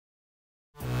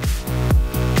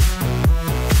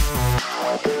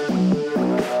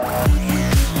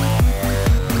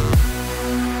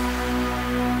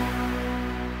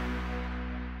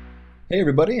Hey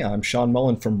everybody, I'm Sean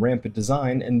Mullen from Rampant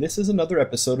Design, and this is another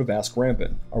episode of Ask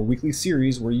Rampant, our weekly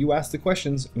series where you ask the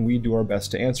questions and we do our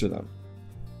best to answer them.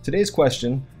 Today's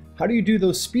question: how do you do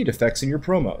those speed effects in your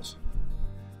promos?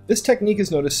 This technique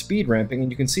is known as speed ramping, and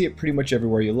you can see it pretty much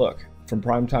everywhere you look. From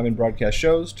primetime and broadcast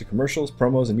shows to commercials,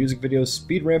 promos, and music videos,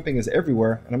 speed ramping is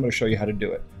everywhere, and I'm going to show you how to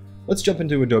do it. Let's jump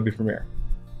into Adobe Premiere.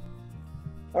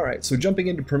 Alright, so jumping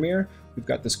into Premiere, we've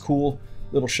got this cool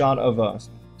little shot of a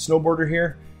snowboarder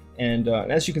here. And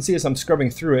as you can see as I'm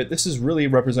scrubbing through it, this is really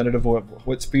representative of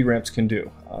what speed ramps can do.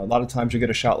 A lot of times you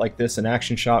get a shot like this, an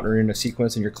action shot, or in a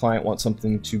sequence, and your client wants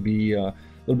something to be a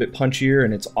little bit punchier,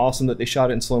 and it's awesome that they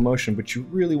shot it in slow motion, but you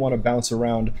really want to bounce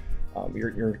around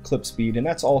your clip speed, and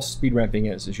that's all speed ramping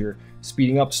is you're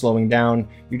speeding up, slowing down,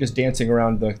 you're just dancing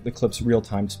around the clip's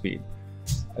real-time speed.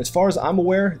 As far as I'm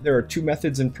aware, there are two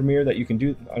methods in Premiere that you can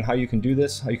do on how you can do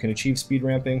this, how you can achieve speed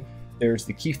ramping. There's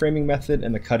the keyframing method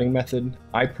and the cutting method.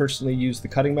 I personally use the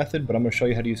cutting method, but I'm going to show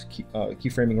you how to use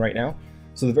keyframing right now.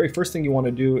 So the very first thing you want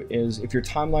to do is, if your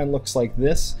timeline looks like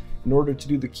this, in order to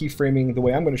do the keyframing the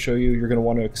way I'm going to show you, you're going to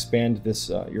want to expand this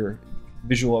your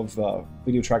visual of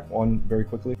video track 1 very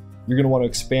quickly. You're going to want to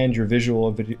expand your visual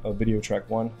of video track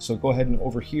 1. So go ahead and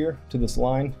over here to this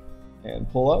line and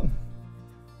pull up.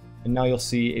 And now you'll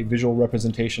see a visual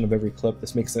representation of every clip.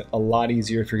 This makes it a lot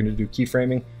easier if you're going to do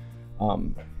keyframing.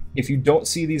 If you don't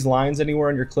see these lines anywhere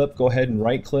on your clip, go ahead and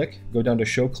right click, go down to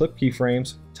Show Clip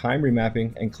Keyframes, Time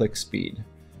Remapping, and click Speed.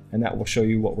 And that will show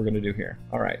you what we're going to do here.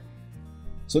 Alright,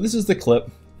 so this is the clip.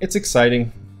 It's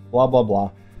exciting, blah blah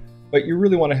blah, but you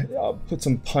really want to put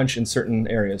some punch in certain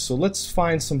areas. So let's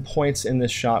find some points in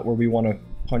this shot where we want to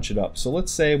punch it up. So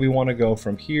let's say we want to go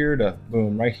from here to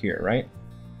boom, right here, right?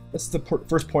 That's the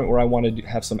first point where I want to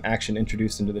have some action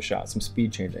introduced into the shot, some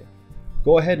speed changing.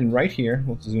 Go ahead and right here,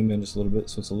 we'll zoom in just a little bit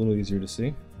so it's a little easier to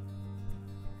see.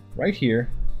 Right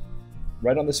here,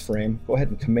 right on this frame, go ahead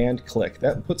and command click.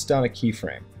 That puts down a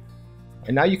keyframe.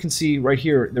 And now you can see right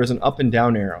here, there's an up and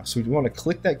down arrow. So we want to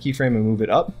click that keyframe and move it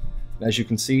up. And as you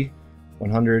can see,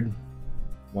 100,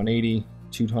 180,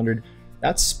 200,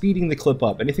 that's speeding the clip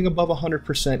up. Anything above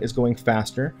 100% is going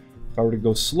faster. If I were to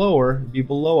go slower, it'd be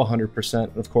below 100%.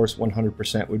 And of course,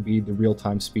 100% would be the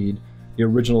real-time speed, the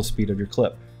original speed of your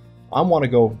clip. I want to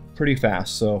go pretty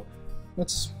fast, so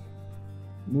let's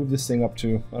move this thing up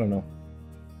to, I don't know,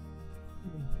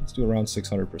 let's do around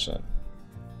 600%.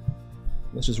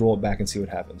 Let's just roll it back and see what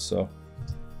happens. So,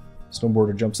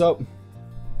 snowboarder jumps up.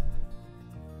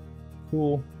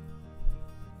 Cool.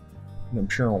 And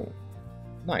then,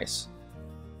 nice.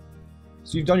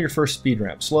 So you've done your first speed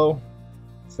ramp. Slow,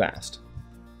 fast.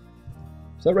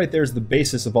 So that right there is the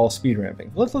basis of all speed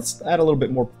ramping. Let's add a little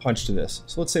bit more punch to this.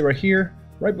 So let's say right here,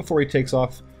 right before he takes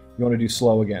off, you want to do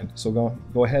slow again. So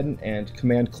go ahead and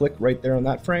command click right there on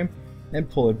that frame and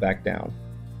pull it back down.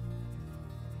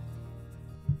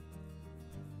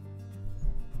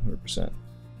 100%.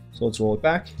 So let's roll it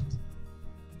back.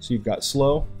 So you've got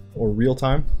slow or real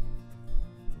time,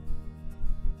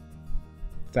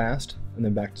 fast, and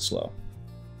then back to slow.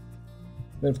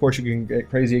 Then of course you can get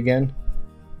crazy again.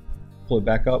 Pull it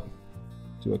back up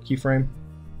to a keyframe,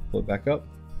 pull it back up.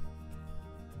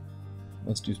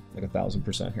 Let's do like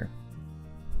 1000% here.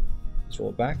 Let's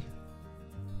roll it back.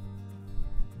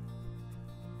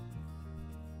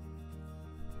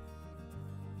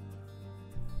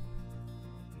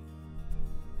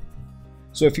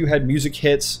 So if you had music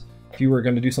hits, if you were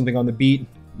going to do something on the beat,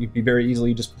 you'd be very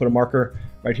easily just put a marker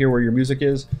right here where your music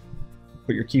is,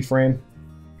 put your keyframe,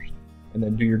 and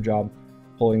then do your job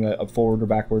pulling it up forward or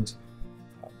backwards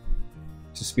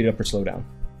to speed up or slow down.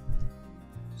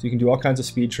 So you can do all kinds of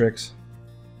speed tricks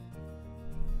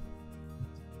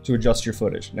to adjust your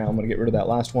footage. Now I'm going to get rid of that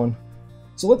last one.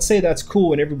 So let's say that's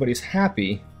cool and everybody's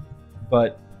happy,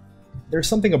 but there's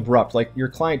something abrupt, like your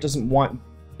client doesn't want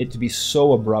it to be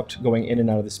so abrupt going in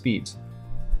and out of the speeds.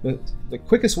 The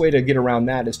quickest way to get around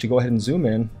that is to go ahead and zoom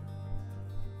in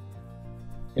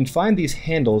and find these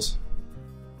handles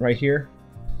right here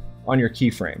on your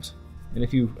keyframes. And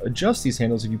if you adjust these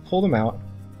handles, if you pull them out,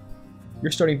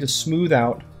 you're starting to smooth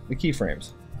out the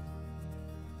keyframes.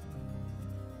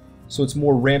 So it's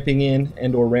more ramping in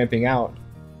and or ramping out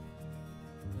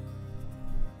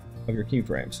of your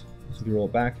keyframes. So if you roll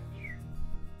it back,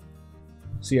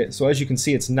 see it. So as you can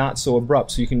see, it's not so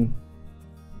abrupt. So you can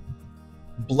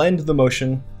blend the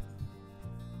motion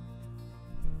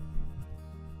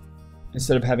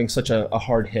instead of having such a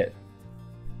hard hit.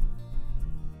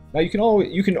 Now you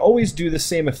can always do the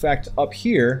same effect up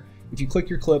here. If you click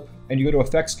your clip and you go to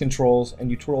Effects Controls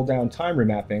and you twirl down Time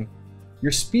Remapping,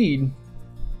 your speed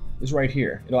is right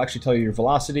here. It'll actually tell you your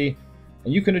velocity,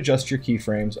 And you can adjust your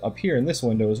keyframes up here in this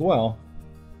window as well.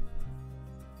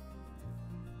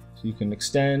 So you can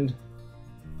extend,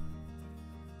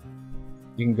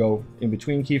 you can go in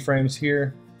between keyframes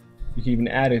here, you can even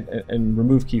add and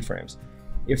remove keyframes.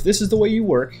 If this is the way you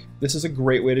work, this is a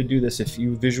great way to do this if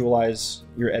you visualize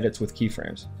your edits with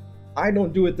keyframes. I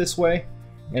don't do it this way,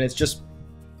 and it's just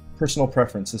personal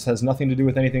preference. This has nothing to do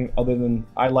with anything other than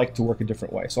I like to work a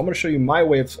different way. So I'm going to show you my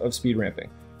way of speed ramping.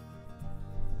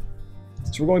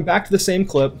 So we're going back to the same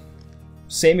clip,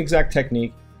 same exact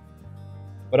technique,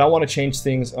 but I want to change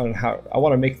things on how I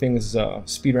want to make things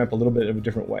speed ramp a little bit of a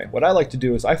different way. What I like to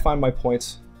do is I find my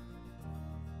points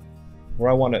where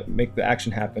I want to make the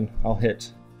action happen. I'll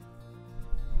hit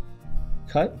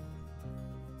cut,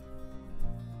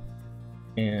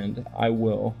 and I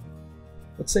will,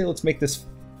 let's make this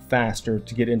faster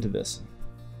to get into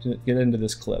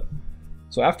this clip.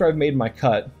 So after I've made my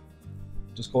cut,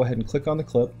 just go ahead and click on the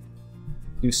clip,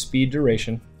 do speed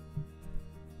duration,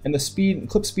 and the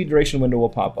clip speed duration window will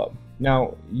pop up.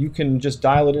 Now you can just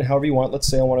dial it in however you want. Let's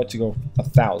say I want it to go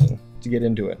 1,000 to get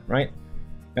into it, right?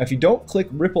 Now if you don't click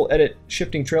ripple edit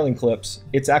shifting trailing clips,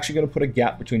 it's actually going to put a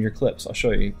gap between your clips. I'll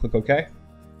show you. You click OK.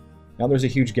 Now there's a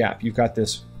huge gap. You've got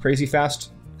this crazy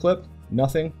fast clip,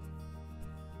 nothing,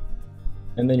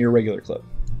 and then your regular clip.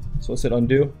 So let's hit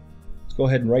undo. Let's go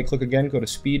ahead and right click again, go to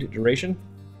speed duration.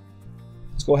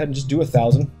 Let's go ahead and just do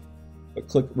 1,000, but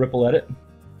click ripple edit,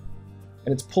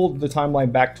 and it's pulled the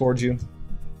timeline back towards you.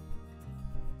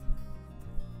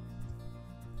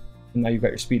 And now you've got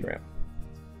your speed ramp.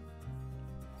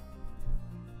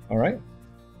 All right.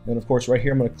 Then of course right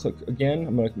here I'm going to click again.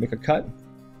 I'm going to make a cut,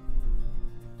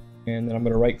 and then I'm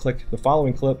going to right click the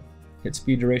following clip, hit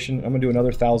speed duration. I'm going to do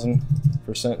another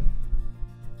 1,000%.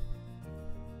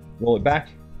 Roll it back.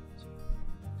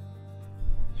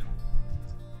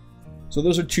 So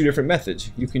those are two different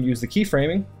methods. You can use the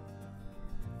keyframing,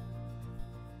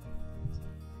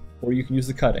 or you can use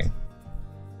the cutting.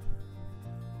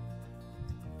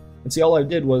 And see, all I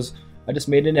did was I just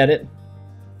made an edit,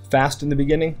 fast in the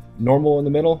beginning, normal in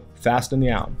the middle, fast in the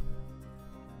out.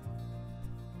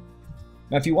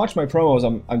 Now if you watch my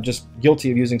promos, I'm just guilty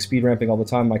of using speed ramping all the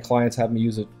time. My clients have me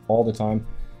use it all the time.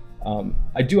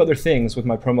 I do other things with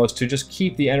my promos to just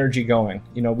keep the energy going.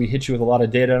 You know, we hit you with a lot of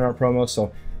data in our promos,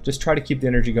 so just try to keep the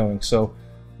energy going. So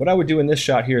what I would do in this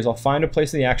shot here is I'll find a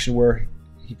place in the action where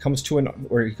he comes to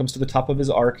the top of his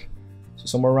arc, so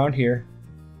somewhere around here.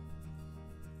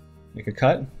 Make a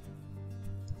cut.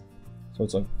 So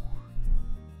it's like,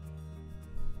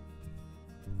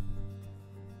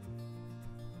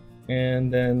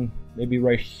 and then maybe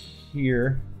right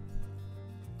here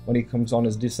when he comes on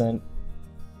his descent,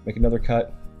 make another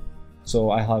cut. So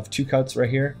I have two cuts right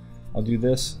here. I'll do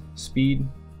this speed.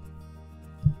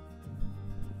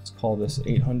 Let's call this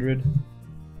 800.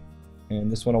 And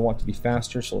this one I want to be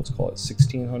faster, so let's call it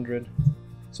 1600.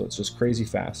 So it's just crazy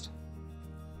fast.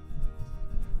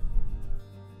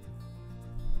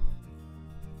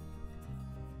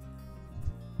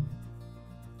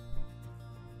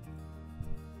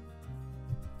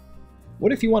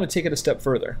 What if you want to take it a step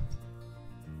further?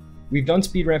 We've done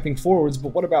speed ramping forwards,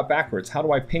 but what about backwards? How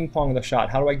do I ping pong the shot?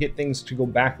 How do I get things to go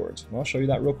backwards? Well, I'll show you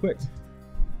that real quick.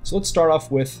 So let's start off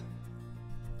with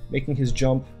making his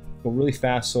jump go really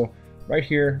fast. So right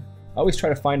here, I always try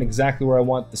to find exactly where I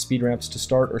want the speed ramps to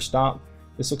start or stop.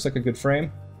 This looks like a good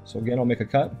frame. So again, I'll make a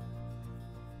cut.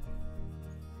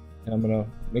 And I'm gonna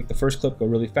make the first clip go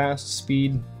really fast.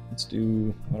 Speed, let's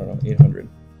do, I don't know, 800.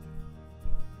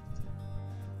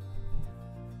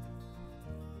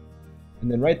 And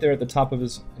then right there at the top of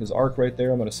his arc right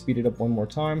there, I'm going to speed it up one more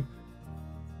time.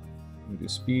 We do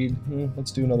speed, let's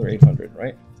do another 800,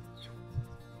 right?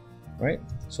 Right?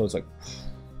 So it's like,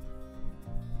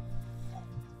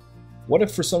 what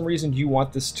if for some reason you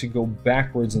want this to go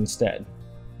backwards instead?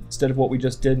 Instead of what we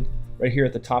just did right here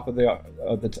at the top of the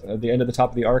end of the top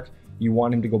of the arc, you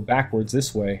want him to go backwards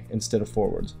this way instead of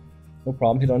forwards. No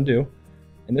problem, hit undo.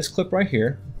 And this clip right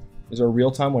here is our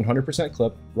real-time 100%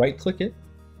 clip. Right click it,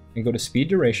 and go to speed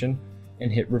duration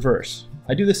and hit reverse.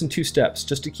 I do this in 2 steps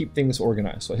just to keep things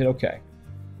organized, so I hit OK.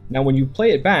 Now when you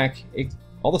play it back,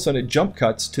 all of a sudden it jump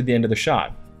cuts to the end of the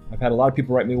shot. I've had a lot of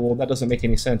people write me, well, that doesn't make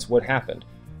any sense, what happened?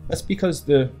 That's because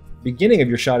the beginning of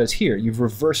your shot is here. You've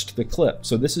reversed the clip.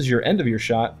 So this is your end of your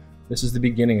shot, this is the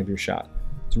beginning of your shot.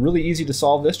 It's really easy to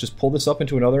solve this. Just pull this up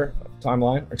into another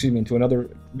timeline, or excuse me, into another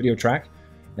video track,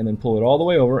 and then pull it all the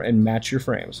way over and match your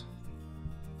frames.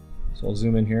 So I'll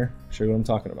zoom in here, show you what I'm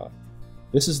talking about.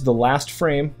 This is the last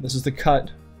frame, this is the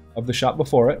cut of the shot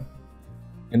before it,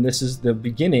 and this is the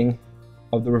beginning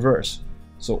of the reverse.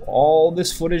 So all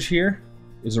this footage here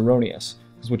is erroneous.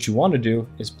 Because what you want to do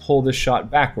is pull this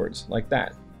shot backwards like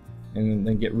that, and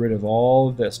then get rid of all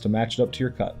of this to match it up to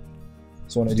your cut.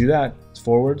 So when I do that, it's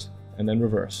forwards and then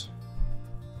reverse.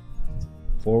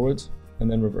 Forwards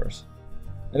and then reverse.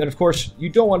 And then of course, you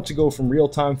don't want it to go from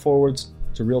real-time forwards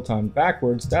to real-time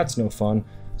backwards. That's no fun.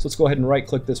 So let's go ahead and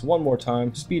right-click this one more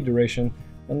time, speed duration,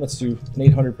 and let's do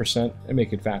an 800% and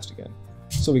make it fast again.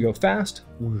 So we go fast,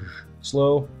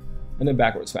 slow, and then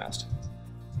backwards fast.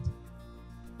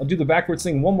 I'll do the backwards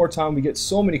thing one more time. We get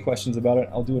so many questions about it.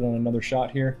 I'll do it on another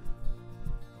shot here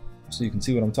so you can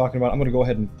see what I'm talking about. I'm gonna go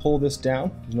ahead and pull this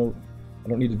down. I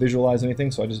don't need to visualize anything,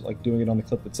 so I just like doing it on the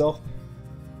clip itself.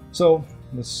 So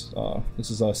this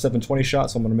is a 720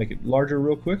 shot, so I'm gonna make it larger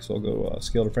real quick. So I'll go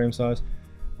scale to frame size.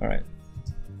 All right.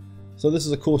 So this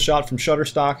is a cool shot from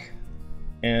Shutterstock,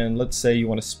 and let's say you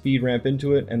want to speed ramp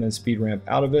into it and then speed ramp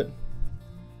out of it.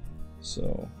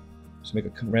 So just make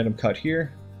a random cut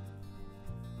here.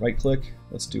 Right click.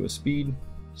 Let's do a speed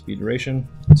duration.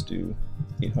 Let's do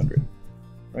 800.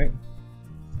 Right.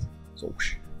 So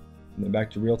and then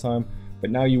back to real time. But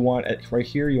now you want it right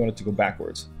here. You want it to go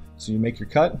backwards. So you make your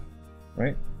cut.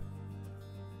 Right.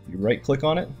 You right click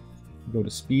on it. Go to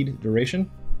speed duration,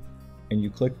 and you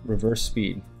click reverse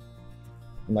speed.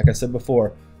 And like I said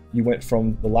before, you went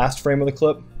from the last frame of the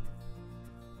clip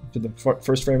to the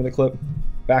first frame of the clip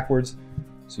backwards.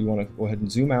 So you want to go ahead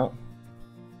and zoom out,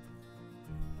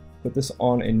 put this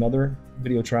on another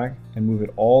video track, and move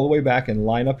it all the way back and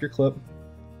line up your clip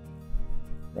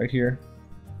right here.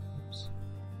 Oops.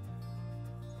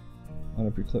 Line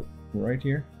up your clip right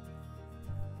here.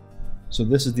 So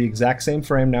this is the exact same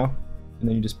frame now, and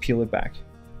then you just peel it back.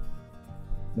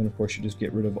 Then of course you just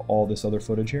get rid of all this other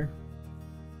footage here.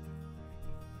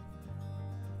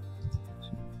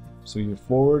 So you're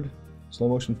forward, slow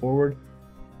motion forward,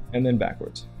 and then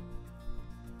backwards.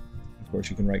 Of course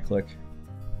you can right click,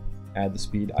 add the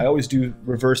speed. I always do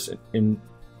reverse it in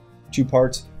two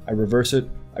parts. I reverse it,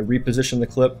 I reposition the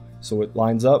clip so it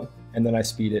lines up, and then I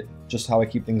speed it, just how I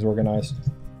keep things organized.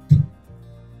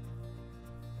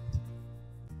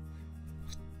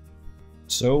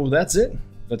 So that's it.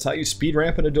 That's how you speed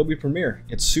ramp in Adobe Premiere.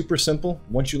 It's super simple.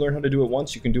 Once you learn how to do it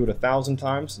once, you can do it 1,000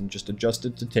 times and just adjust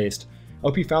it to taste. I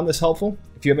hope you found this helpful.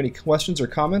 If you have any questions or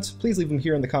comments, please leave them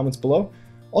here in the comments below.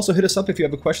 Also hit us up if you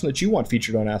have a question that you want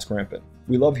featured on Ask Rampant.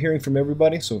 We love hearing from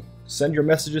everybody, so send your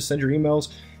messages, send your emails,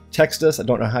 text us. I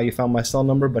don't know how you found my cell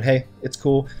number, but hey, it's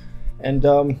cool. And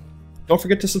don't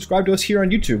forget to subscribe to us here on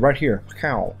YouTube, right here.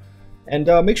 And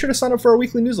make sure to sign up for our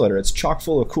weekly newsletter. It's chock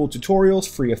full of cool tutorials,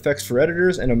 free effects for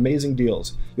editors, and amazing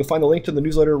deals. You'll find the link to the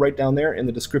newsletter right down there in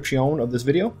the description of this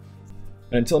video.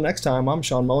 And until next time, I'm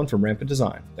Mullen from Rampant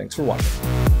Design. Thanks for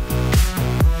watching.